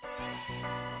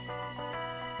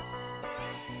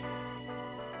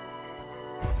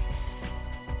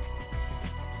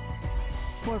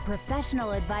For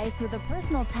professional advice with a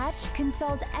personal touch,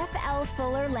 consult FL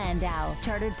Fuller Landau,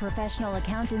 Chartered Professional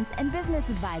Accountants and Business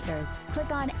Advisors.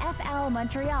 Click on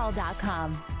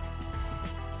flmontreal.com.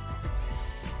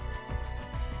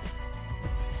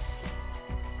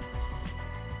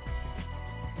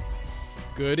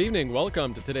 Good evening.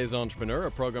 Welcome to today's Entrepreneur,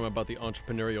 a program about the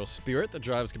entrepreneurial spirit that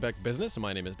drives Quebec business.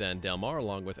 My name is Dan Delmar,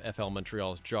 along with FL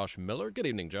Montreal's Josh Miller. Good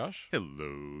evening, Josh.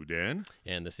 Hello, Dan.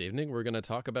 And this evening, we're going to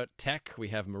talk about tech. We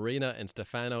have Marina and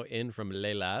Stefano in from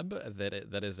Le Lab.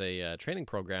 That is a training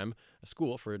program, a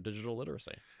school for digital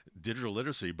literacy. Digital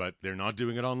literacy, but they're not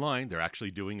doing it online. They're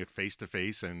actually doing it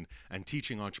face-to-face and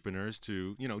teaching entrepreneurs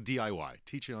to, DIY,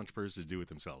 teaching entrepreneurs to do it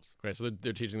themselves. Okay, so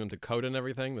they're teaching them to code and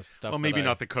everything, the stuff. Well, maybe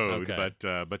not the code,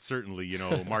 okay. but certainly,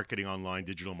 marketing online,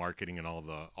 digital marketing, and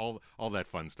all that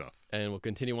fun stuff. And we'll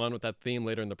continue on with that theme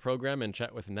later in the program and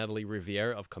chat with Natalie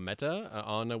Rivière of Cometa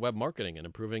on web marketing and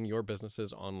improving your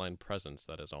business's online presence.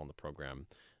 That is all in the program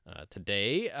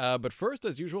today. But first,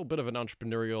 as usual, a bit of an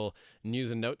entrepreneurial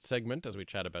news and notes segment as we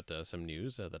chat about some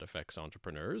news that affects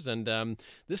entrepreneurs. And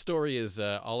this story is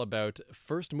all about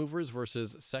first movers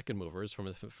versus second movers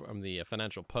from the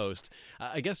Financial Post.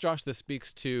 I guess, Josh, this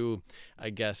speaks to,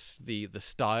 the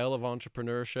style of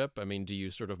entrepreneurship. I mean, do you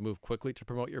sort of move quickly to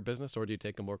promote your business, or do you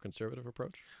take a more conservative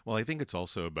approach? Well, I think it's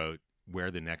also about where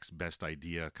the next best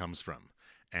idea comes from.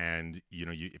 And,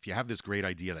 if you have this great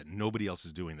idea that nobody else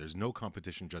is doing, there's no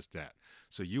competition just yet.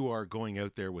 So you are going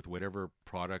out there with whatever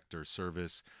product or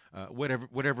service,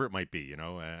 whatever it might be,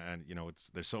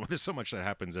 there's so much that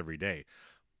happens every day.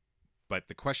 But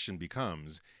the question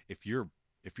becomes, if you're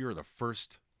the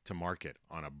first to market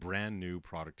on a brand new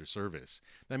product or service,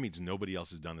 that means nobody else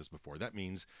has done this before. That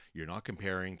means you're not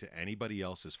comparing to anybody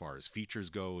else as far as features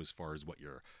go, as far as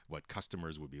what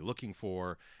customers would be looking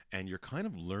for, and you're kind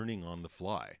of learning on the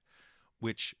fly.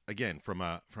 Which, again, from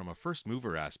a first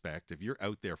mover aspect, if you're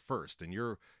out there first and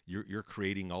you're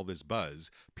creating all this buzz,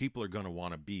 people are going to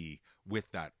want to be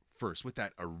with that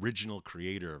original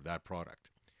creator of that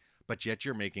product. But yet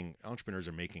entrepreneurs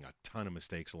are making a ton of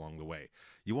mistakes along the way.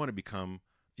 You want to become,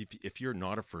 if you're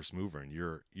not a first mover and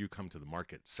you come to the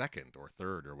market second or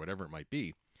third or whatever it might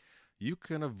be, you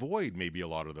can avoid maybe a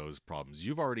lot of those problems.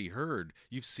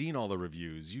 You've seen all the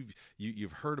reviews,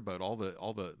 you've heard about all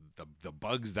the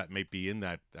bugs that might be in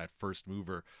that first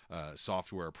mover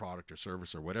software, product or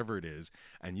service or whatever it is,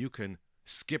 and you can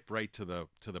skip right to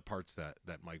the parts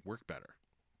that might work better.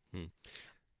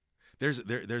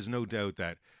 There's no doubt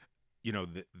that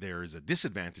there's a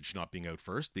disadvantage not being out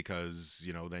first because,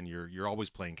 then you're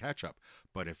always playing catch up.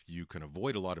 But if you can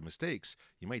avoid a lot of mistakes,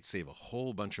 you might save a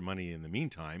whole bunch of money in the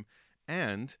meantime.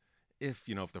 And if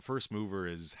the first mover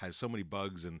has so many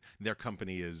bugs and their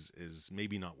company is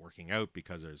maybe not working out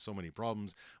because there's so many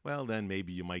problems, well, then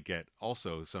maybe you might get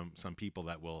also some people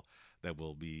that will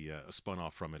be spun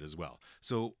off from it as well.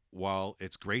 So while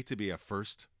it's great to be a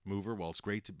first mover, while it's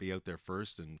great to be out there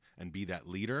first and be that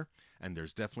leader, and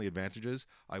there's definitely advantages,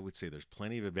 I would say there's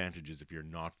plenty of advantages if you're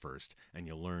not first and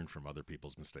you learn from other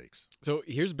people's mistakes. So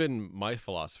here's been my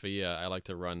philosophy. I like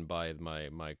to run by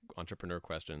my entrepreneur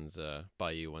questions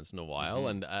by you once in a while.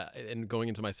 Mm-hmm. And going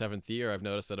into my 7th year, I've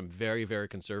noticed that I'm very, very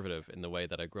conservative in the way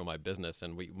that I grow my business.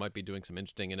 And we might be doing some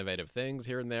interesting, innovative things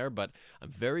here and there, but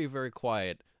I'm very, very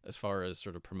quiet as far as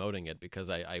sort of promoting it because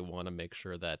I want to make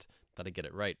sure that I get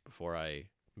it right before I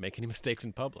make any mistakes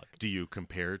in public. Do you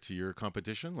compare to your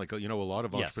competition? Like, a lot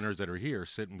of entrepreneurs that are here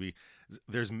sit and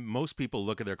most people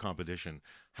look at their competition.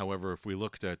 However, if we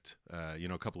looked at,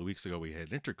 a couple of weeks ago, we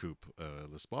had Intercoup,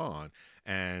 the spa on,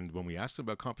 and when we asked him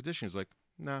about competition, he's like,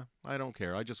 nah, I don't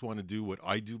care. I just want to do what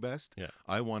I do best. Yeah.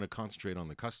 I want to concentrate on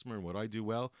the customer and what I do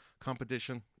well.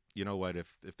 Competition, you know what,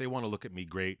 if they want to look at me,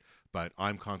 great, but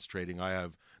I'm concentrating. I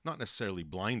have not necessarily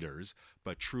blinders,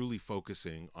 but truly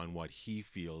focusing on what he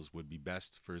feels would be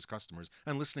best for his customers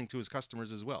and listening to his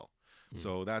customers as well.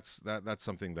 So that's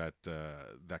something that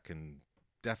can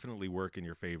definitely work in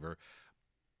your favor.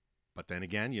 But then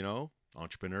again,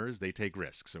 entrepreneurs, they take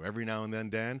risks. So every now and then,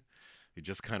 Dan, you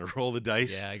just kind of roll the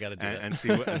dice. Yeah, I got to do that.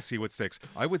 and see what sticks.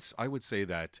 I would say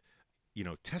that,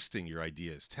 testing your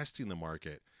ideas, testing the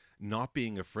market, not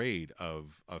being afraid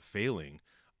of failing,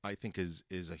 I think is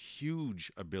a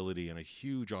huge ability and a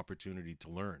huge opportunity to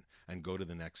learn and go to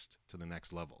the next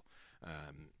level.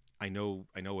 I know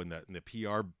in the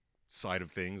PR side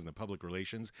of things and the public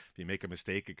relations, if you make a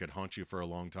mistake, it could haunt you for a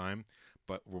long time.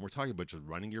 But when we're talking about just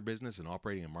running your business and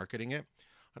operating and marketing it,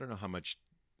 I don't know how much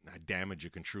damage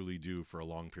you can truly do for a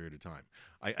long period of time.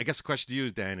 I guess the question to you,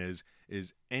 Dan,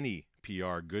 is any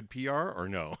PR good PR or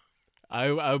no?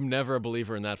 I'm never a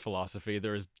believer in that philosophy.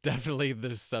 There is definitely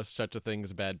such a thing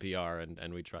as bad PR,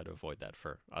 and we try to avoid that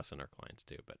for us and our clients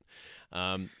too. But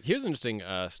here's an interesting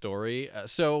story.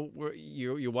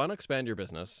 You want to expand your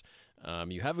business.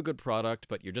 You have a good product,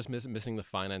 but you're just missing the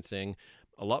financing.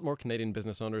 A lot more Canadian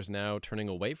business owners now turning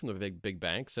away from the big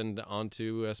banks and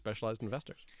onto specialized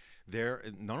investors. They're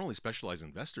not only specialized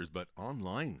investors, but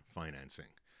online financing.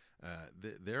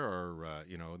 There are,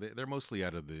 they're mostly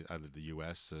out of the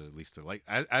U.S. At least like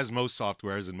as most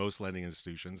softwares and most lending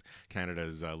institutions. Canada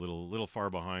is a little far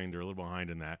behind, or a little behind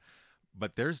in that.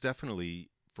 But there's definitely,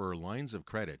 for lines of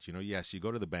credit, yes, you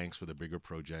go to the banks for the bigger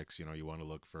projects. You want to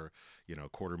look for,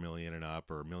 $250,000 and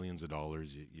up, or millions of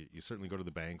dollars. You certainly go to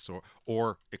the banks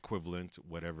or equivalent,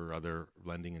 whatever other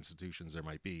lending institutions there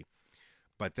might be.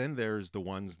 But then there's the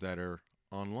ones that are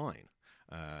online.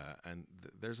 And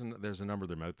there's a number of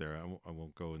them out there. I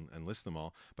won't go and list them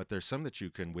all, but there's some that you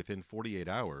can, within 48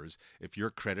 hours, if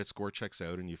your credit score checks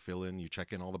out and you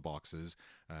check in all the boxes,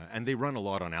 and they run a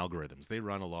lot on algorithms. They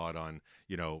run a lot on,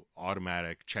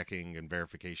 automatic checking and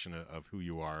verification of who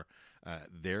you are.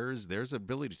 There's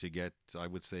ability to get, I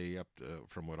would say, up to,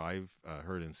 from what I've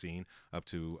heard and seen, up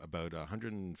to about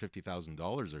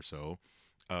 $150,000 or so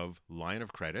of line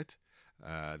of credit.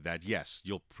 That yes,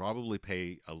 you'll probably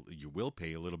you will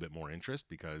pay a little bit more interest,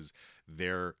 because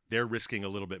they're risking a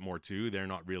little bit more too. They're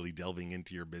not really delving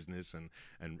into your business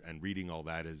and reading all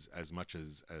that as much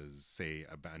as say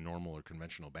a normal or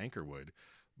conventional banker would,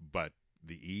 but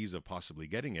the ease of possibly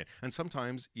getting it. And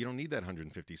sometimes you don't need that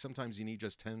 150. Sometimes you need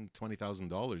just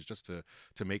 $10,000-$20,000 just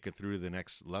to make it through to the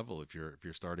next level if you're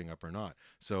starting up or not.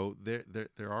 So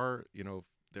there are,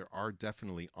 there are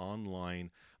definitely online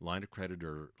line of credit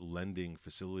or lending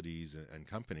facilities and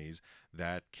companies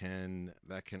that can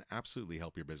absolutely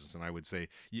help your business. And I would say,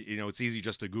 it's easy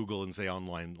just to Google and say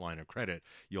online line of credit.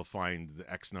 You'll find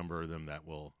the X number of them that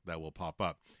will pop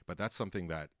up. But that's something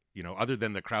that, other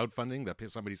than the crowdfunding, that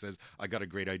somebody says, I got a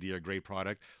great idea, a great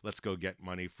product, let's go get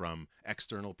money from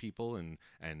external people and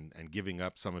giving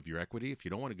up some of your equity. If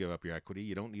you don't want to give up your equity,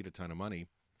 you don't need a ton of money,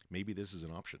 maybe this is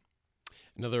an option.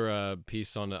 Another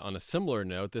piece on a similar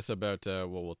note, this about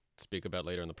we'll speak about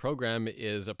later in the program,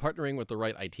 is partnering with the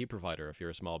right IT provider if you're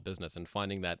a small business and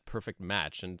finding that perfect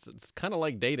match. And it's kind of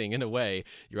like dating in a way.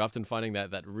 You're often finding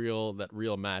that real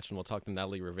match, and we'll talk to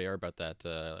Natalie Rivière about that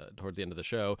towards the end of the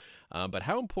show. But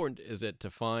how important is it to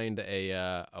find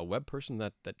a web person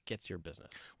that gets your business?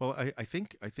 Well, I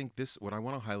think this, what I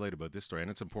want to highlight about this story,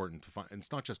 and it's important to find, and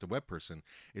it's not just a web person.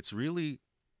 It's really,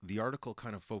 the article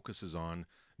kind of focuses on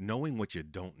knowing what you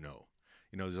don't know.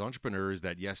 There's entrepreneurs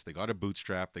that, yes, they got to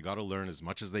bootstrap, they got to learn as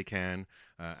much as they can,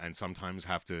 and sometimes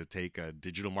have to take a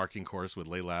digital marketing course with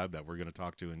Laylab that we're going to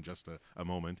talk to in just a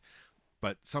moment.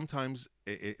 But sometimes,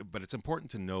 but it's important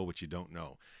to know what you don't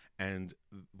know. And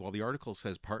while the article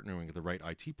says partnering with the right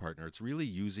IT partner, it's really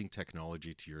using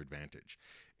technology to your advantage.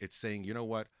 It's saying, you know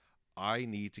what? I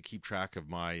need to keep track of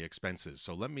my expenses.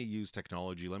 So let me use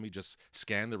technology. Let me just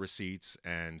scan the receipts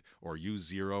or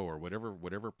use Xero or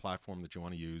whatever platform that you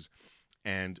want to use,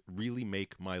 and really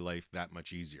make my life that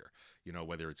much easier.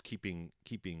 Whether it's keeping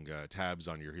tabs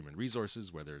on your human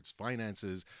resources, whether it's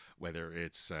finances, whether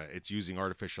it's using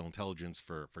artificial intelligence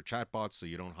for chatbots, so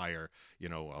you don't hire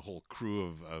a whole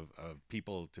crew of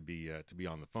people to be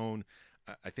on the phone.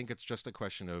 I think it's just a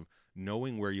question of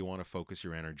knowing where you want to focus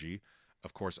your energy.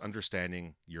 Of course,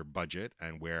 understanding your budget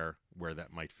and where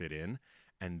that might fit in,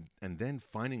 and then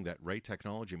finding that right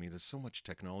technology. I mean, there's so much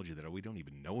technology that we don't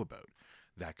even know about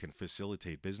that can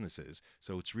facilitate businesses.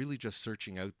 So it's really just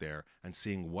searching out there and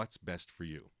seeing what's best for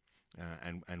you,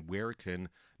 and where it can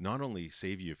not only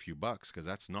save you a few bucks, because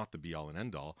that's not the be all and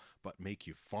end all, but make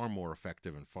you far more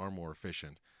effective and far more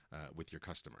efficient with your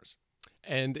customers.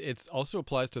 And it also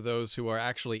applies to those who are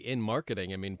actually in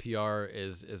marketing. I mean, PR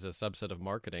is a subset of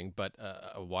marketing, but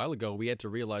a while ago we had to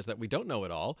realize that we don't know it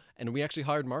all, and we actually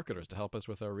hired marketers to help us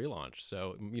with our relaunch.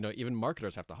 So, even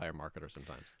marketers have to hire marketers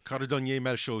sometimes. Cordonnier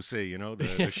mal chaussé,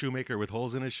 the shoemaker with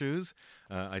holes in his shoes.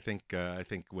 I think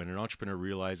when an entrepreneur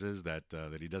realizes that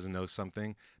he doesn't know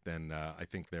something, then I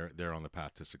think they're on the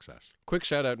path to success. Quick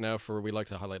shout out now we like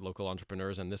to highlight local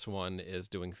entrepreneurs, and this one is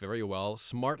doing very well.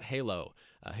 Smart Halo,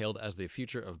 hailed as the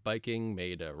future of biking,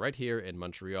 made right here in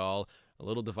Montreal. A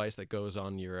little device that goes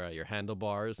on your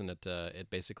handlebars, and it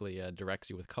basically directs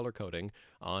you with color coding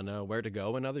on where to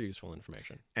go and other useful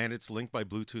information. And it's linked by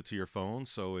Bluetooth to your phone,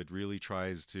 so it really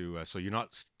tries to so you're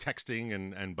not texting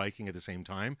and biking at the same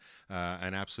time.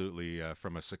 And absolutely,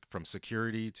 from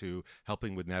security to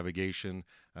helping with navigation,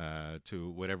 to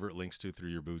whatever it links to through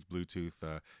your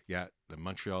Bluetooth. Yeah, the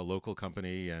Montreal local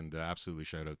company, and absolutely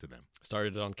shout out to them.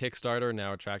 Started on Kickstarter,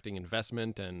 now attracting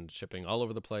investment and shipping all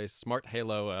over the place. Smart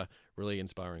Halo, really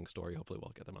inspiring story. Hopefully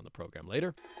we'll get them on the program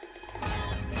later.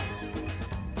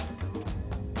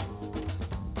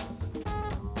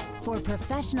 For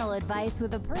professional advice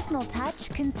with a personal touch,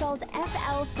 consult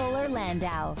FL Fuller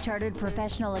Landau, Chartered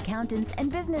Professional Accountants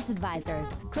and Business Advisors.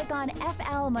 Click on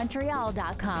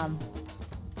flmontreal.com.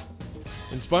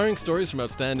 Inspiring stories from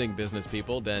outstanding business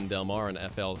people. Dan Delmar and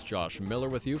FL's Josh Miller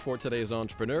with you for today's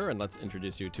Entrepreneur, and let's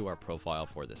introduce you to our profile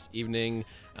for this evening.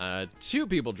 Two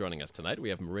people joining us tonight. We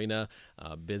have Marina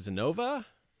Byezhanova.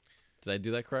 Did I do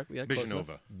that correctly? Yeah,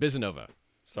 Byezhanova.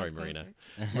 Sorry, Marina.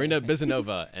 Marina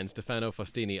Byezhanova and Stefano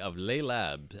Faustini of Lay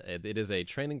Lab. It is a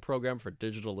training program for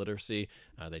digital literacy.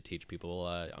 They teach people,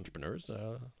 entrepreneurs,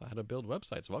 how to build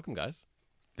websites. Welcome, guys.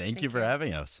 Thank you for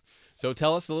having us. So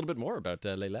tell us a little bit more about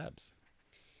Lay Labs.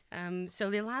 So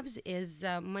Lay Labs is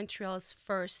Montreal's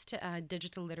first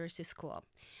digital literacy school,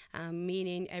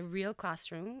 meaning a real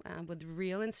classroom with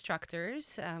real instructors.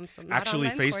 So not actually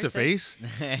face-to-face?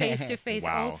 Face-to-face,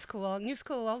 Wow. old school, new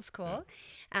school, old school.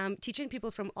 Teaching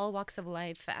people from all walks of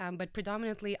life, but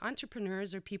predominantly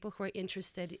entrepreneurs or people who are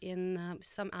interested in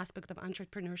some aspect of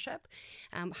entrepreneurship,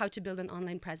 how to build an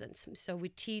online presence. So we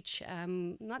teach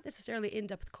not necessarily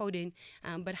in-depth coding,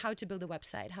 but how to build a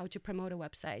website, how to promote a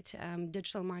website,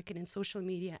 digital marketing, social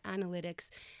media, analytics,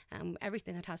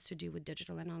 everything that has to do with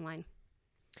digital and online.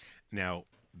 Now,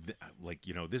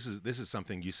 this is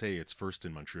something you say it's first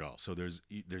in Montreal, so there's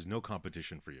no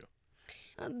competition for you.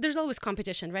 There's always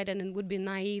competition, right? And it would be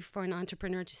naive for an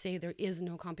entrepreneur to say there is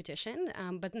no competition,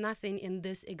 but nothing in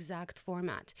this exact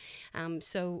format.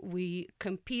 So we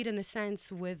compete in a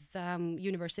sense with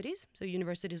universities. So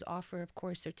universities offer, of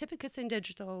course, certificates in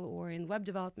digital or in web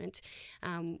development.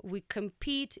 We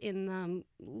compete in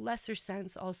lesser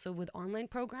sense also with online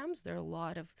programs. There are a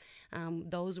lot of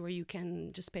those where you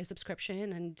can just pay a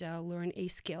subscription and learn a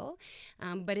skill.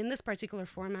 But in this particular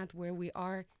format where we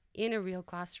are in a real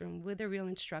classroom with a real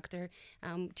instructor,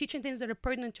 teaching things that are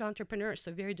pertinent to entrepreneurs, so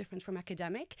very different from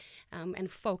academic, and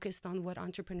focused on what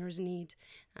entrepreneurs need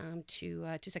to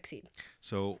succeed.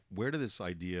 So where did this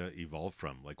idea evolve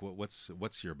from? Like,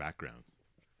 what's your background?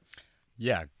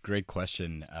 Yeah, great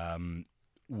question.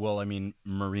 Well, I mean,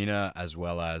 Marina as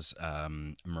well as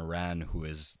Moran, who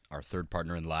is our third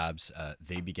partner in Labs,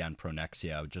 they began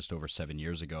Pronexia just over 7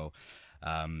 years ago.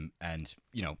 And,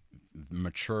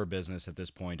 mature business at this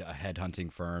point, a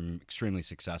headhunting firm, extremely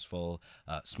successful,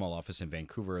 small office in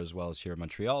Vancouver as well as here in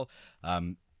Montreal.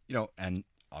 And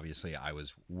obviously I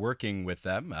was working with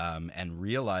them and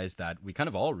realized that we kind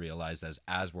of all realized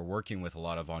as we're working with a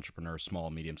lot of entrepreneurs, small,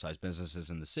 medium-sized businesses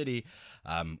in the city,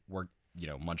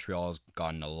 Montreal has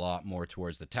gotten a lot more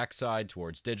towards the tech side,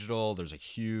 towards digital. There's a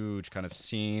huge kind of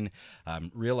scene.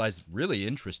 Realized really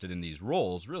interested in these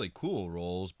roles, really cool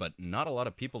roles, but not a lot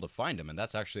of people to find them. And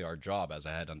that's actually our job as a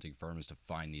headhunting firm, is to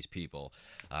find these people.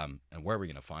 And where are we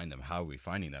going to find them? How are we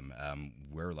finding them?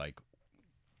 We're like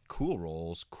cool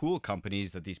roles, cool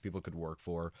companies that these people could work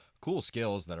for, cool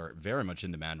skills that are very much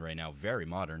in demand right now, very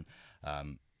modern.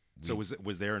 So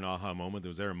was there an aha moment?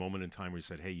 Was there a moment in time where you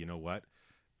said, hey, you know what?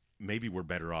 Maybe we're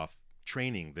better off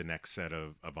training the next set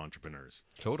of entrepreneurs?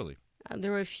 Totally. There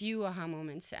were a few aha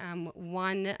moments.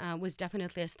 One was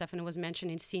definitely, as Stefano was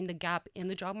mentioning, seeing the gap in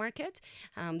the job market,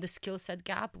 the skill set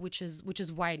gap, which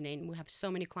is widening. We have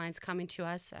so many clients coming to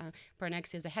us.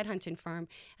 Pronexia is a headhunting firm,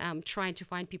 trying to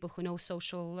find people who know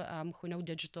social, who know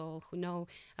digital, who know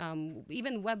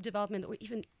even web development or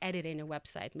even editing a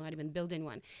website, not even building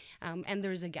one. And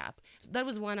there's a gap. So that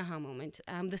was one aha moment.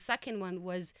 The second one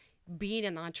was being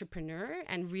an entrepreneur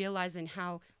and realizing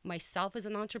how myself as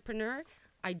an entrepreneur,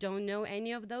 I don't know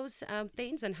any of those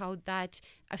things and how that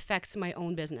affects my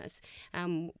own business.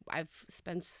 I've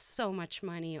spent so much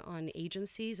money on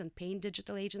agencies and paying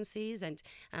digital agencies, and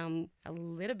a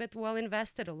little bit well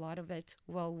invested, a lot of it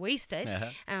well wasted,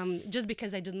 just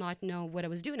because I did not know what I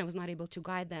was doing. I was not able to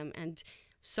guide them, and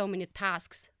so many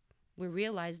tasks we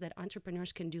realized that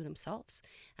entrepreneurs can do themselves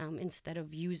instead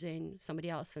of using somebody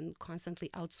else and constantly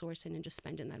outsourcing and just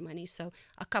spending that money. So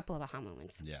a couple of aha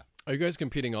moments. Yeah. Are you guys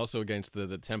competing also against the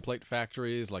template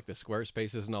factories like the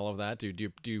Squarespaces and all of that? Do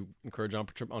you encourage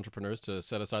entrepreneurs to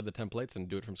set aside the templates and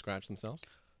do it from scratch themselves?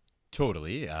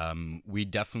 Totally.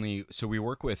 We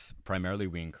work with, primarily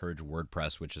we encourage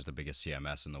WordPress, which is the biggest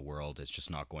CMS in the world. It's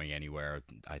just not going anywhere.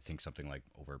 I think something like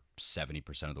over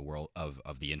 70% of the world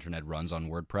of the internet runs on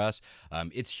WordPress.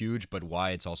 It's huge, but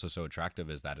why it's also so attractive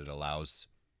is that it allows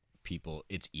people,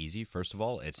 it's easy. First of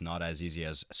all, it's not as easy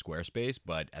as Squarespace,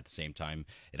 but at the same time,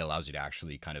 it allows you to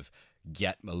actually kind of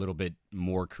get a little bit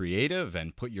more creative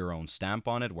and put your own stamp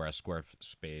on it, whereas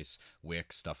Squarespace,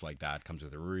 Wix, stuff like that comes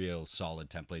with a real solid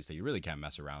templates that you really can't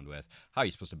mess around with. How are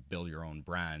you supposed to build your own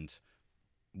brand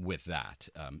with that?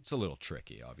 It's a little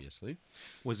tricky, obviously.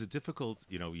 Was it difficult?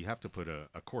 You have to put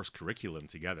a course curriculum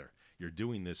together. You're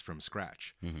doing this from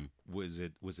scratch. Was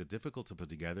it difficult to put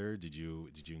together? Did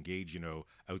you engage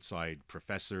outside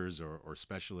professors or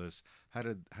specialists? How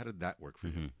did that work for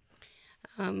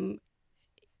you?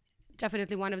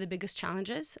 Definitely one of the biggest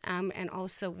challenges, and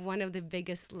also one of the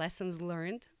biggest lessons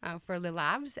learned for the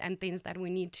labs, and things that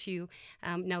we need to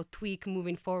now tweak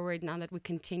moving forward now that we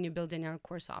continue building our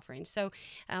course offering. So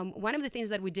one of the things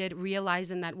that we did,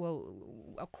 realizing that,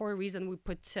 a core reason we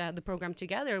put the program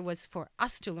together was for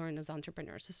us to learn as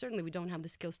entrepreneurs. So certainly we don't have the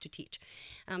skills to teach.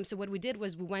 So what we did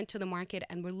was we went to the market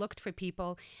and we looked for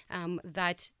people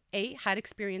that had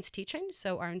experience teaching.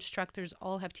 So our instructors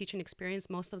all have teaching experience,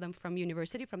 most of them from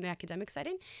university, from the academic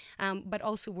setting, but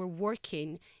also were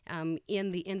working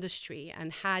in the industry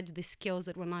and had the skills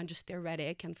that were not just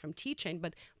theoretic and from teaching,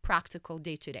 but practical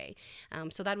day to day.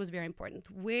 So that was very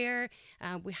important. Where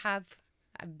we have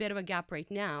a bit of a gap right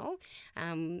now,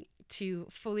 to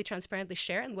fully transparently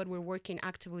share, and what we're working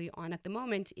actively on at the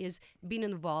moment is being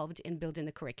involved in building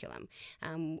the curriculum.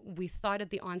 We thought at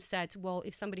the onset, well,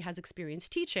 if somebody has experience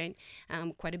teaching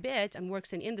quite a bit and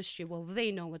works in industry, well,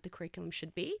 they know what the curriculum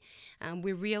should be.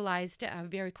 We realized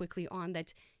very quickly on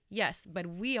that, yes, but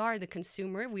we are the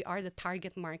consumer, we are the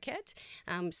target market,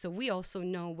 so we also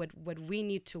know what we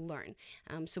need to learn.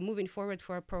 So moving forward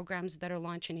for our programs that are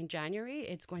launching in January,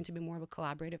 it's going to be more of a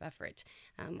collaborative effort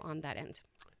on that end.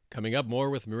 Coming up, more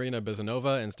with Marina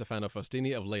Byezhanova and Stefano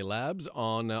Faustini of Lay Labs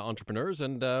on entrepreneurs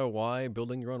and why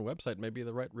building your own website may be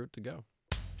the right route to go.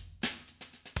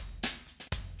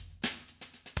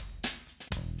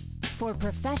 For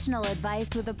professional advice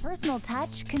with a personal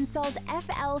touch, consult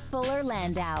FL Fuller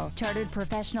Landau, Chartered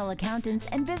Professional Accountants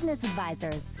and Business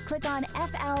Advisors. Click on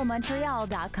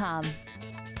flmontreal.com.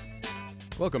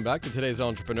 Welcome back to today's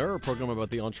Entrepreneur, a program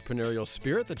about the entrepreneurial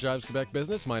spirit that drives Quebec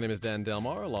business. My name is Dan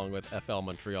Delmar, along with FL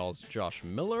Montreal's Josh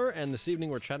Miller, and this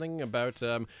evening we're chatting about,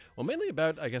 mainly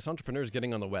about, I guess, entrepreneurs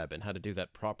getting on the web and how to do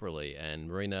that properly. And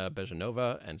Marina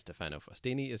Byezhanova and Stefano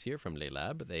Faustini is here from Lay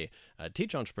Lab. They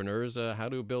teach entrepreneurs how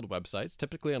to build websites,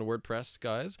 typically on WordPress,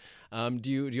 guys. Do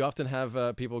you often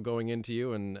have people going into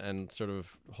you and sort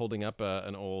of holding up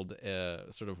an old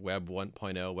sort of Web 1.0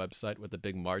 website with the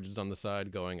big margins on the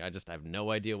side going, I have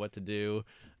no idea what to do?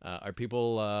 Are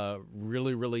people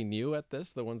really, really new at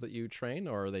this, the ones that you train,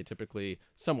 or are they typically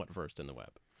somewhat versed in the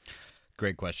web?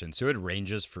 Great question. So it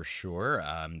ranges for sure.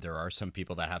 There are some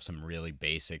people that have some really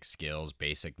basic skills,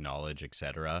 basic knowledge,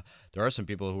 etc. There are some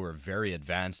people who are very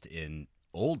advanced in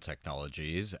old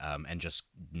technologies and just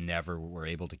never were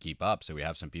able to keep up. So we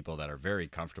have some people that are very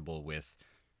comfortable with,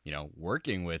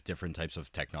 working with different types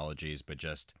of technologies, but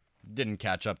just didn't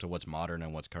catch up to what's modern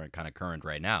and what's current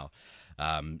right now.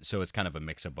 So it's kind of a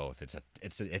mix of both. It's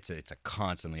a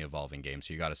constantly evolving game.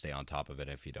 So you got to stay on top of it.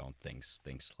 If you don't, things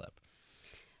slip.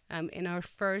 In our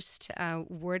first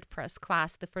WordPress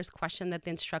class, the first question that the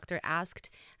instructor asked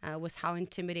was, how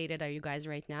intimidated are you guys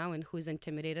right now? And who's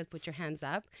intimidated? Put your hands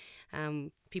up.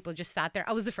 People just sat there.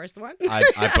 I was the first one.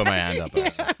 I put my hand up.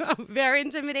 Yeah, very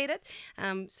intimidated.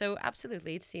 So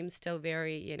absolutely, it seems still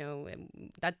very,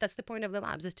 that's the point of the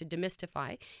labs, is to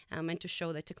demystify and to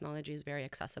show that technology is very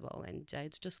accessible. And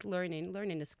it's just learning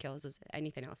the skills as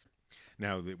anything else.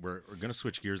 Now, we're going to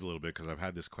switch gears a little bit because I've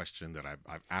had this question that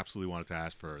I've absolutely wanted to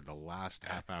ask for the last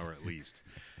half hour at least.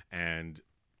 And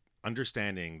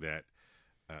understanding that,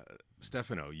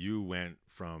 Stefano, you went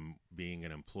from being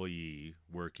an employee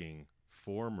working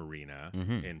for Marina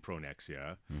in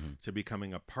Pronexia to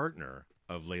becoming a partner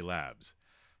of Lay Labs.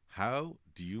 How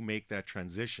do you make that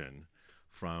transition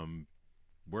from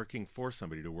working for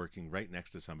somebody to working right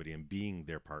next to somebody and being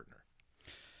their partner?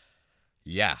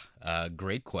 Yeah,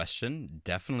 great question.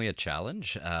 Definitely a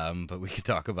challenge, but we could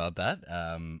talk about that.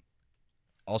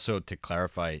 Also, to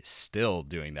clarify, still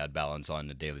doing that balance on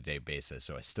a day-to-day basis.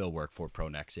 So I still work for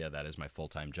Pronexia. That is my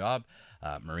full-time job.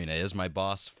 Marina is my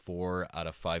boss 4 out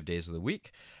of 5 days of the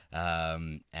week.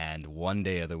 And 1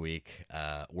 day of the week,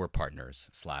 we're partners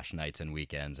 / nights and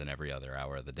weekends and every other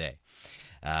hour of the day.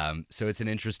 So it's an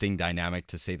interesting dynamic,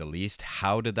 to say the least.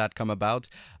 How did that come about?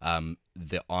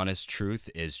 The honest truth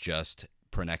is just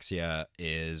Pronexia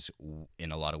is,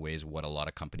 in a lot of ways, what a lot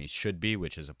of companies should be,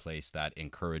 which is a place that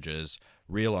encourages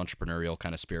real entrepreneurial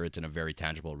kind of spirit in a very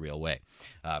tangible, real way.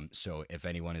 So if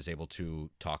anyone is able to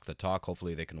talk the talk,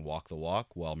 hopefully they can walk the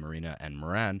walk, while Marina and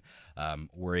Moran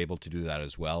were able to do that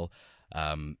as well.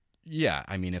 Yeah,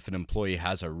 I mean, if an employee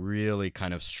has a really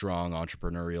kind of strong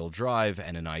entrepreneurial drive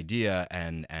and an idea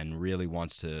and really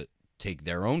wants to take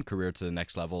their own career to the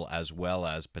next level, as well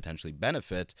as potentially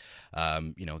benefit,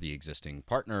 the existing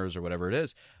partners or whatever it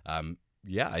is,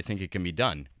 yeah, I think it can be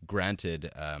done.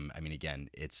 Granted, I mean, again,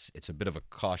 it's a bit of a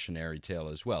cautionary tale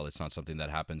as well. It's not something that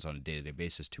happens on a day-to-day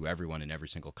basis to everyone in every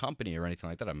single company or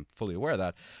anything like that. I'm fully aware of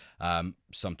that.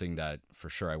 Something that for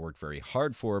sure I worked very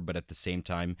hard for, but at the same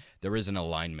time, there is an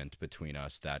alignment between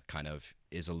us that kind of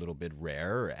is a little bit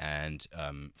rare, and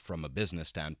from a business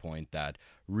standpoint, that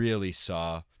really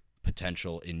saw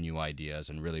potential in new ideas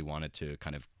and really wanted to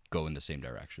kind of go in the same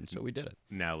direction. So we did it.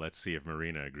 Now let's see if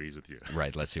Marina agrees with you.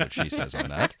 Right. Let's see what she says on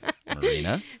that.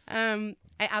 Marina?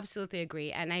 I absolutely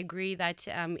agree. And I agree that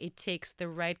it takes the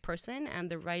right person and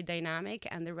the right dynamic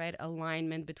and the right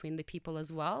alignment between the people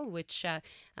as well, which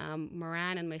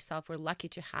Moran and myself were lucky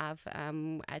to have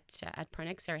at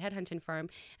Pronexia, our headhunting firm.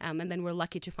 And then we're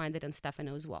lucky to find it in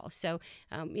Stefano as well. So,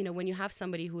 when you have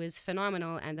somebody who is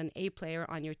phenomenal and an A player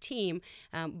on your team,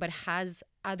 but has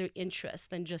other interests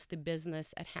than just the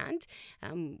business at hand,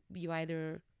 you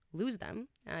either lose them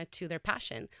to their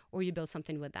passion or you build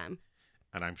something with them.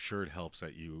 And I'm sure it helps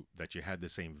that you had the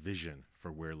same vision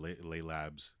for where Lay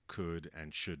Labs could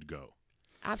and should go.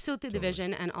 Absolutely, the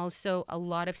vision, and also a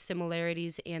lot of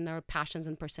similarities in their passions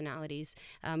and personalities.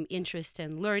 Interest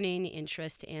in learning,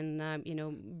 interest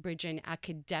in bridging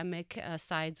academic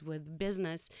sides with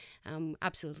business.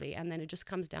 Absolutely, and then it just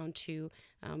comes down to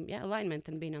alignment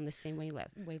and being on the same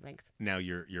wavelength. Now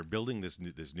you're building this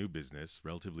new business,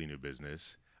 relatively new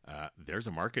business. There's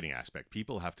a marketing aspect.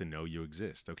 People have to know you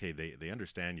exist. Okay, they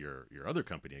understand your other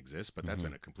company exists, but that's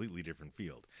in a completely different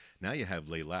field. Now you have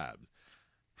Lay Labs.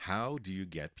 How do you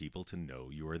get people to know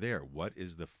you are there? What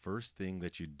is the first thing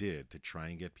that you did to try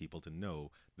and get people to know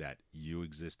that you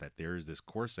exist, that there is this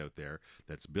course out there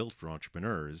that's built for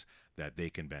entrepreneurs that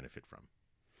they can benefit from?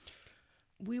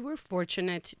 We were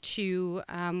fortunate to,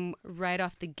 right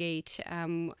off the gate,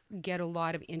 get a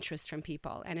lot of interest from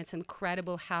people. And it's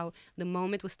incredible how the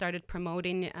moment we started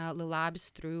promoting the labs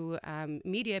through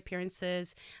media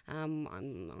appearances,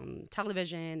 on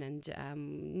television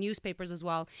and newspapers as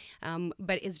well.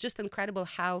 But it's just incredible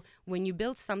how when you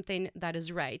build something that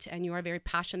is right and you are very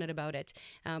passionate about it,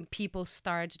 people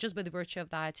start, just by the virtue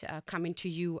of that, coming to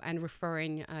you and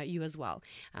referring you as well.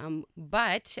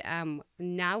 But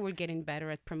now we're getting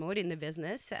better at promoting the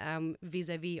business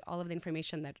vis-a-vis all of the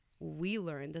information that we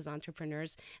learned as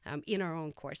entrepreneurs in our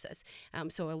own courses.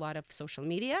 So a lot of social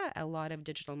media, a lot of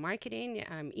digital marketing,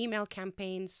 email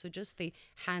campaigns, so just the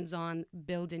hands-on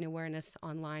building awareness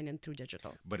online and through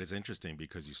digital. But it's interesting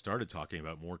because you started talking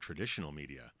about more traditional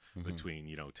media between,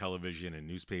 television and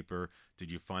newspaper. Did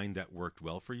you find that worked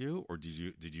well for you, or did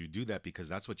you do that because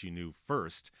that's what you knew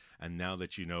first, and now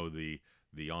that you know the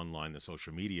online, the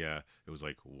social media, it was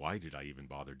like, why did I even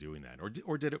bother doing that?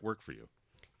 Or did it work for you?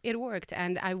 It worked,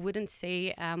 and I wouldn't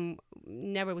say,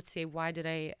 never would say, why did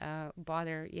I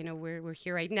bother? We're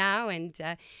here right now, and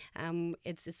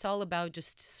it's all about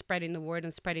just spreading the word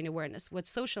and spreading awareness. What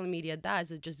social media does,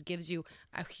 it just gives you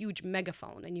a huge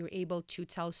megaphone, and you're able to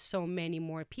tell so many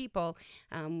more people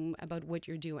about what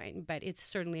you're doing. But it's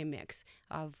certainly a mix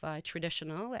of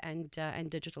traditional and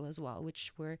digital as well,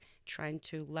 which we're trying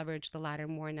to leverage the latter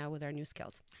more now with our new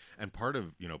skills. And part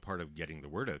of getting the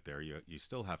word out there, you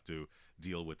still have to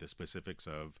deal with the specifics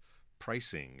of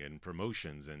pricing and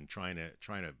promotions and trying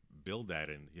to build that.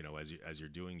 And as you're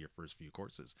doing your first few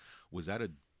courses, was that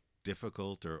a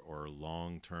difficult or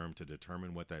long term to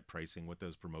determine what that pricing, what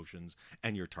those promotions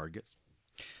and your targets?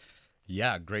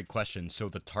 Yeah, great question. So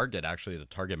the target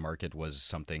market was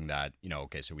something that,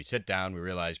 so we sit down, we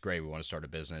realize, great, we want to start a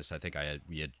business. I think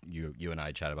you and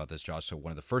I chat about this, Josh. So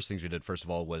one of the first things we did, first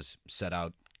of all, was set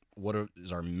out what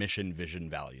is our mission, vision,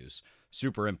 values.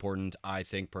 Super important. I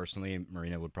think personally,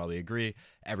 Marina would probably agree,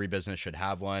 every business should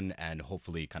have one and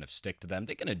hopefully kind of stick to them.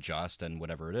 They can adjust and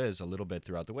whatever it is a little bit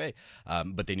throughout the way,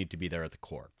 but they need to be there at the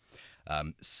core.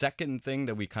 Second thing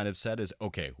that we kind of said is,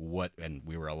 okay, and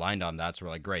we were aligned on that. So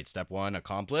we're like, great, step one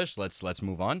accomplished. Let's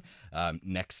move on.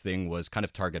 Next thing was kind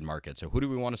of target market. So who do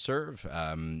we want to serve?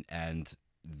 And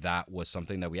that was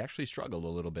something that we actually struggled a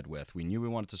little bit with. We knew we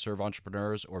wanted to serve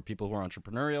entrepreneurs or people who are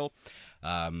entrepreneurial.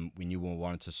 We knew we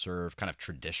wanted to serve kind of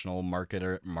traditional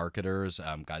marketers,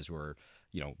 guys who are,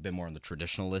 a bit more on the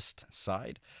traditionalist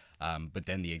side. But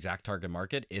then the exact target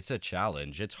market, it's a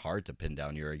challenge. It's hard to pin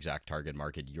down your exact target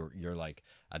market. You're like,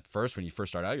 at first, when you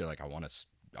first start out, you're like, I want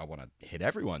to hit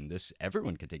everyone.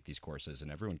 Everyone can take these courses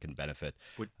and everyone can benefit.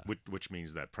 Which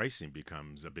means that pricing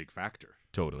becomes a big factor.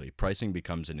 Totally. Pricing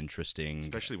becomes an interesting...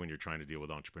 Especially when you're trying to deal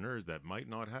with entrepreneurs that might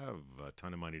not have a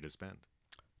ton of money to spend.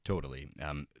 Totally.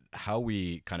 How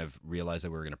we kind of realized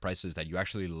that we were going to price is that you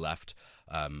actually left...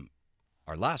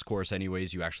 our last course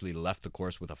anyways, you actually left the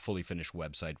course with a fully finished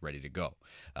website ready to go.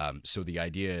 So the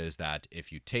idea is that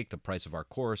if you take the price of our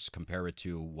course, compare it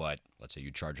to what, let's say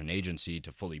you charge an agency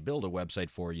to fully build a website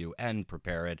for you and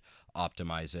prepare it,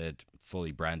 optimize it,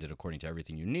 fully brand it according to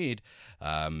everything you need,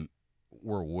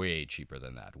 we're way cheaper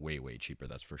than that. Way, way cheaper,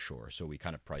 that's for sure. So we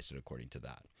kind of price it according to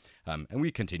that. And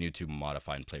we continue to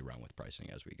modify and play around with pricing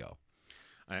as we go.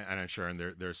 And I'm sure, and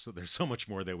there's so much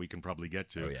more that we can probably get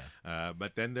to. Oh, yeah.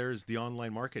 But then there's the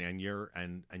online marketing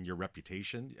and your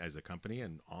reputation as a company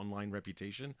and online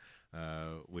reputation,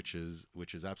 which is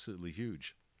absolutely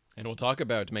huge. And we'll talk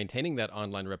about maintaining that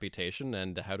online reputation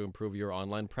and how to improve your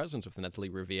online presence with Natalie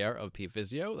Rivière of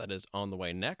P-Visio. That is on the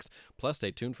way next. Plus,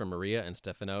 stay tuned for Maria and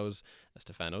Stefano's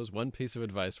one piece of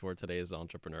advice for today's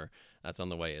entrepreneur. That's on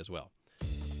the way as well.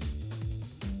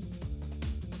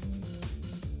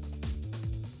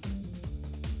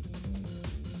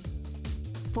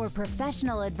 For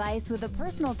professional advice with a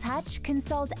personal touch,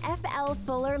 consult FL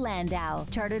Fuller Landau,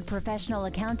 Chartered Professional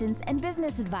Accountants and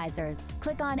Business Advisors.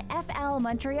 Click on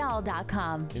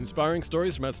flmontreal.com. Inspiring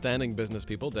stories from outstanding business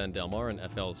people. Dan Delmar and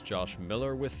FL's Josh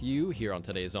Miller with you here on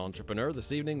today's Entrepreneur.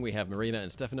 This evening we have Marina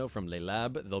and Stefano from Les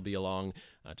Lab. They'll be along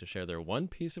to share their one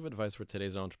piece of advice for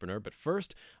today's entrepreneur. But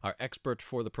first, our expert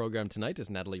for the program tonight is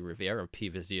Natalie Rivière of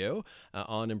P-Visio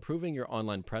on improving your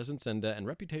online presence and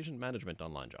reputation management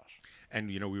online, Josh. And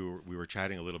we were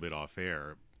chatting a little bit off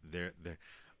air. The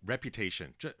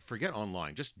reputation, forget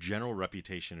online, just general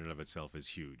reputation in and of itself is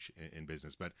huge in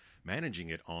business. But managing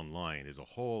it online is a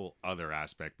whole other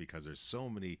aspect because there's so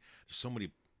many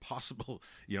possible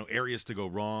areas to go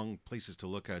wrong, places to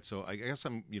look at. So I guess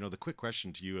the quick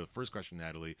question to you, the first question,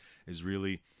 Natalie, is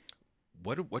really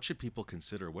what should people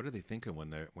consider? What are they thinking when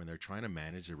they're trying to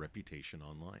manage their reputation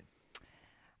online?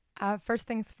 First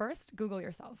things first, Google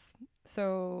yourself.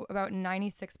 So about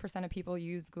 96% of people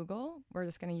use Google. We're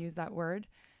just going to use that word.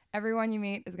 Everyone you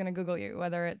meet is going to Google you,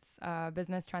 whether it's a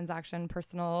business transaction,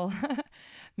 personal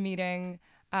meeting.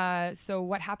 So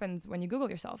what happens when you Google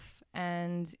yourself?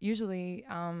 And usually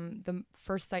the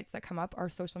first sites that come up are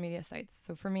social media sites.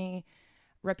 So for me,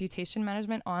 reputation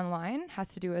management online has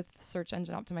to do with search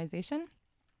engine optimization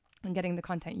and getting the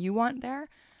content you want there,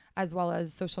 as well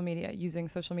as social media, using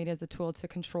social media as a tool to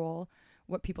control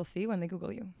what people see when they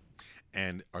Google you.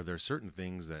 And are there certain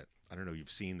things that, I don't know,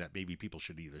 you've seen that maybe people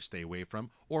should either stay away from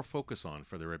or focus on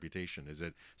for their reputation? Is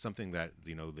it something that,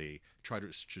 they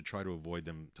should try to avoid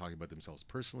them talking about themselves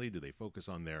personally? Do they focus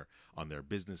on their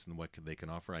business and what they can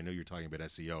offer? I know you're talking about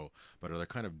SEO, but are there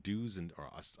kind of do's or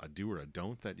a do or a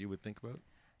don't that you would think about?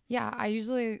 Yeah, I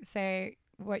usually say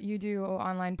what you do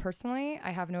online personally,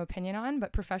 I have no opinion on,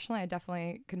 but professionally, I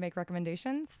definitely could make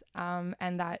recommendations.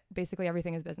 And that basically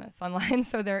everything is business online.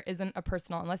 So there isn't a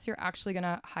personal, unless you're actually going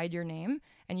to hide your name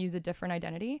and use a different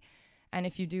identity. And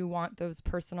if you do want those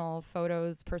personal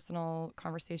photos, personal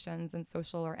conversations in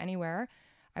social or anywhere,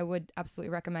 I would absolutely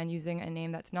recommend using a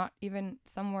name that's not even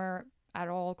somewhere at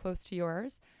all close to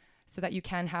yours so that you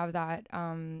can have that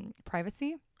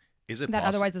privacy that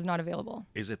otherwise is not available.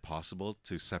 Is it possible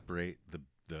to separate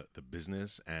the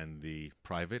business and the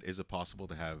private? Is it possible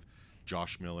to have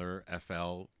Josh Miller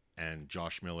FL and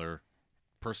Josh Miller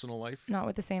personal life? Not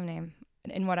with the same name.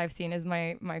 In what I've seen is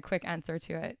my quick answer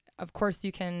to it. Of course,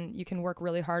 you can work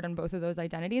really hard on both of those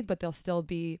identities, but they'll still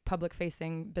be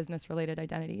public-facing, business-related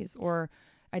identities or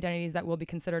identities that will be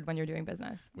considered when you're doing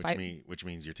business. Which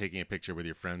means you're taking a picture with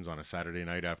your friends on a Saturday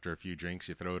night after a few drinks.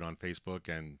 You throw it on Facebook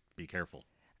and be careful.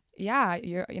 Yeah,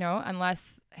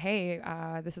 unless, hey,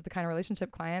 this is the kind of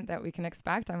relationship client that we can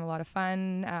expect. I'm a lot of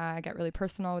fun. I get really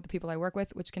personal with the people I work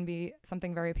with, which can be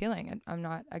something very appealing. And I'm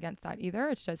not against that either.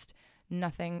 It's just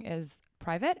nothing is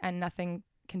private and nothing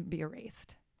can be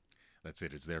erased. That's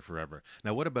it. It's there forever.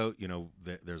 Now, what about,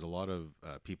 there's a lot of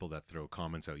people that throw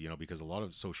comments out, because a lot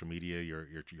of social media,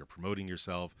 you're promoting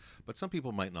yourself, but some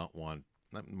people might not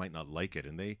like it.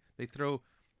 And they throw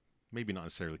maybe not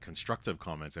necessarily constructive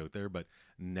comments out there, but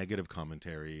negative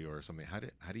commentary or something. How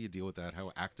do you deal with that?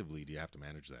 How actively do you have to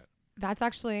manage that? That's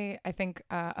actually, I think,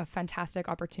 a fantastic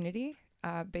opportunity.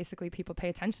 Basically, people pay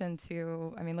attention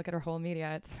to, look at our whole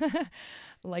media. It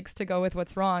likes to go with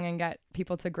what's wrong and get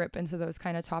people to grip into those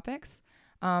kind of topics.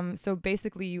 So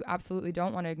basically, you absolutely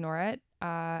don't want to ignore it.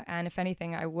 And if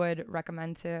anything, I would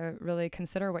recommend to really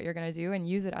consider what you're going to do and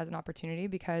use it as an opportunity,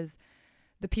 because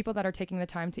the people that are taking the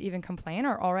time to even complain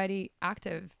are already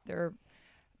active.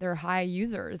 They're high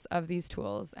users of these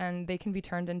tools, and they can be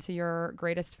turned into your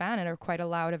greatest fan and are quite a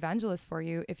loud evangelist for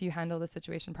you if you handle the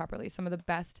situation properly. Some of the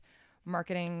best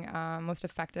marketing, most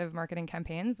effective marketing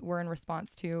campaigns were in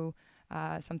response to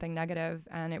something negative,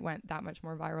 and it went that much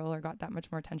more viral or got that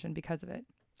much more attention because of it.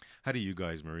 How do you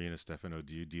guys, Marina, Stefano,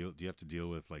 do you have to deal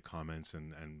with like comments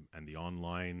and the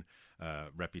online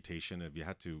reputation? Have you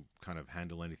had to kind of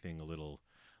handle anything a little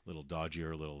dodgy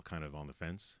or a little kind of on the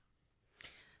fence?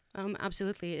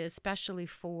 Absolutely, especially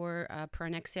for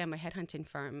Pronexia, my headhunting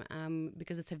firm,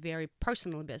 because it's a very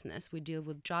personal business. We deal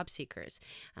with job seekers.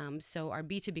 So our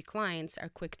B2B clients are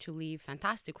quick to leave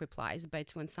fantastic replies,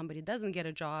 but when somebody doesn't get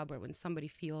a job, or when somebody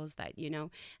feels that,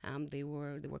 they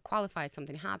were qualified,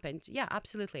 something happened, yeah,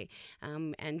 absolutely.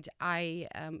 And I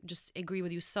just agree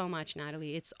with you so much,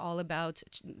 Natalie. It's all about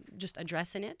just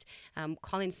addressing it,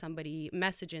 calling somebody,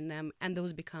 messaging them, and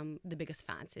those become the biggest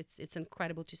fans. It's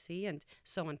incredible to see, and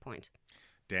so on point.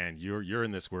 Dan, you're in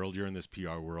this world, you're in this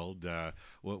PR world.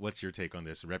 What's your take on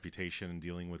this? Reputation,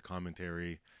 dealing with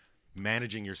commentary,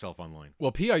 managing yourself online?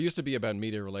 Well, PR used to be about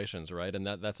media relations, right? And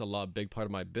that's a big part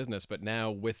of my business. But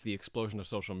now with the explosion of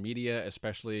social media,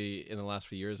 especially in the last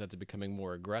few years, that's becoming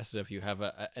more aggressive. You have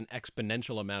an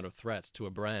exponential amount of threats to a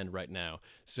brand right now.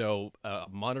 So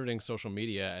monitoring social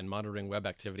media and monitoring web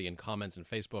activity and comments in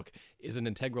Facebook is an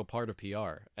integral part of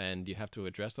PR. And you have to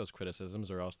address those criticisms,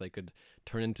 or else they could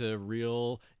turn into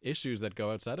real issues that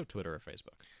go outside of Twitter or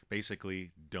Facebook.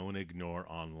 Basically, don't ignore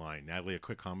online. Natalie, a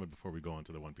quick comment before we go on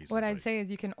to the one piece of What advice. I'd say is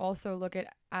you can also look at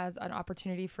as an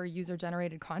opportunity for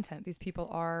user-generated content. These people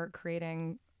are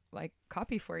creating like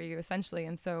copy for you, essentially.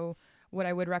 And so what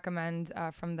I would recommend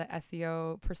from the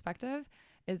SEO perspective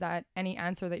is that any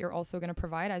answer that you're also going to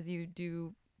provide, as you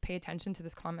do pay attention to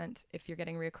this comment, if you're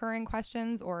getting reoccurring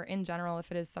questions, or in general, if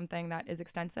it is something that is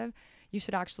extensive, you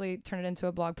should actually turn it into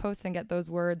a blog post and get those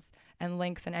words and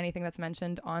links and anything that's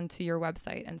mentioned onto your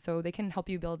website. And so they can help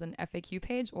you build an FAQ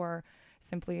page, or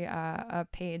simply a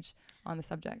page on the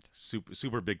subject.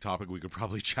 Super big topic. We could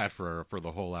probably chat for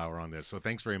the whole hour on this. So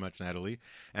thanks very much, Natalie.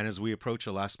 And as we approach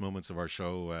the last moments of our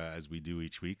show, as we do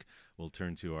each week, we'll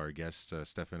turn to our guests,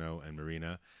 Stefano and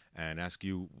Marina, and ask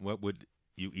you, what would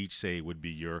you each say would be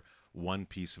your one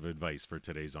piece of advice for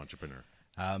today's entrepreneur?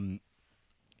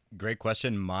 Great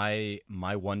question. My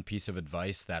one piece of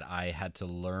advice that I had to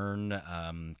learn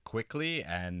quickly,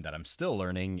 and that I'm still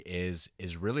learning, is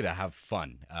really to have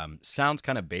fun. Sounds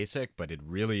kind of basic, but it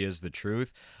really is the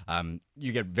truth.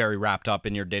 You get very wrapped up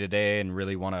in your day-to-day and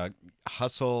really want to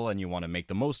hustle, and you want to make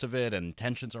the most of it, and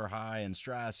tensions are high and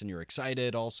stress, and you're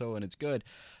excited also, and it's good.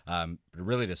 But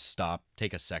really to stop,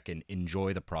 take a second,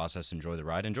 enjoy the process, enjoy the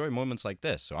ride, enjoy moments like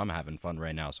this. So I'm having fun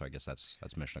right now, so I guess that's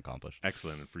mission accomplished.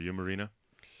 Excellent. And for you, Marina?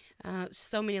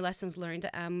 So many lessons learned,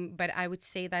 but I would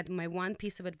say that my one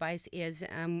piece of advice is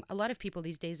a lot of people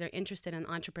these days are interested in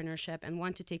entrepreneurship and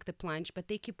want to take the plunge, but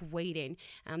they keep waiting.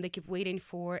 They keep waiting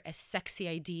for a sexy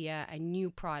idea, a new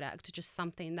product, just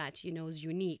something that is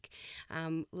unique.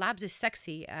 Labs is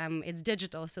sexy. It's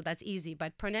digital, so that's easy.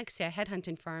 But Pronexia,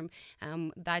 headhunting firm,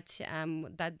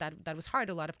 that was hard.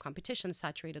 A lot of competition,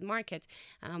 saturated market.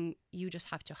 You just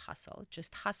have to hustle.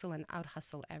 Just hustle and out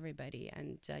hustle everybody,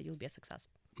 and you'll be a success.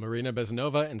 Marina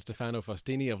Byezhanova and Stefano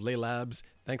Faustini of Lay Labs,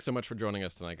 thanks so much for joining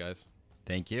us tonight, guys.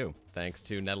 Thank you. Thanks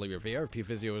to Natalie Rivière of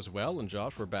P-Physio as well. And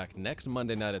Josh, we're back next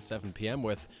Monday night at 7 p.m.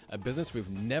 with a business we've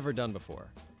never done before.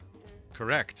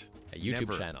 Correct. A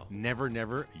YouTube channel. Never,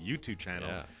 a YouTube channel.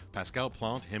 Yeah. Pascal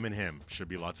Plante, him and him. Should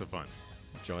be lots of fun.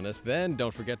 Join us then.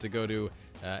 Don't forget to go to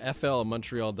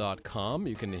flmontreal.com.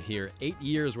 You can hear 8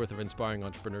 years worth of inspiring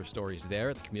entrepreneur stories there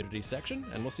at the community section.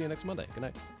 And we'll see you next Monday. Good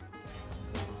night.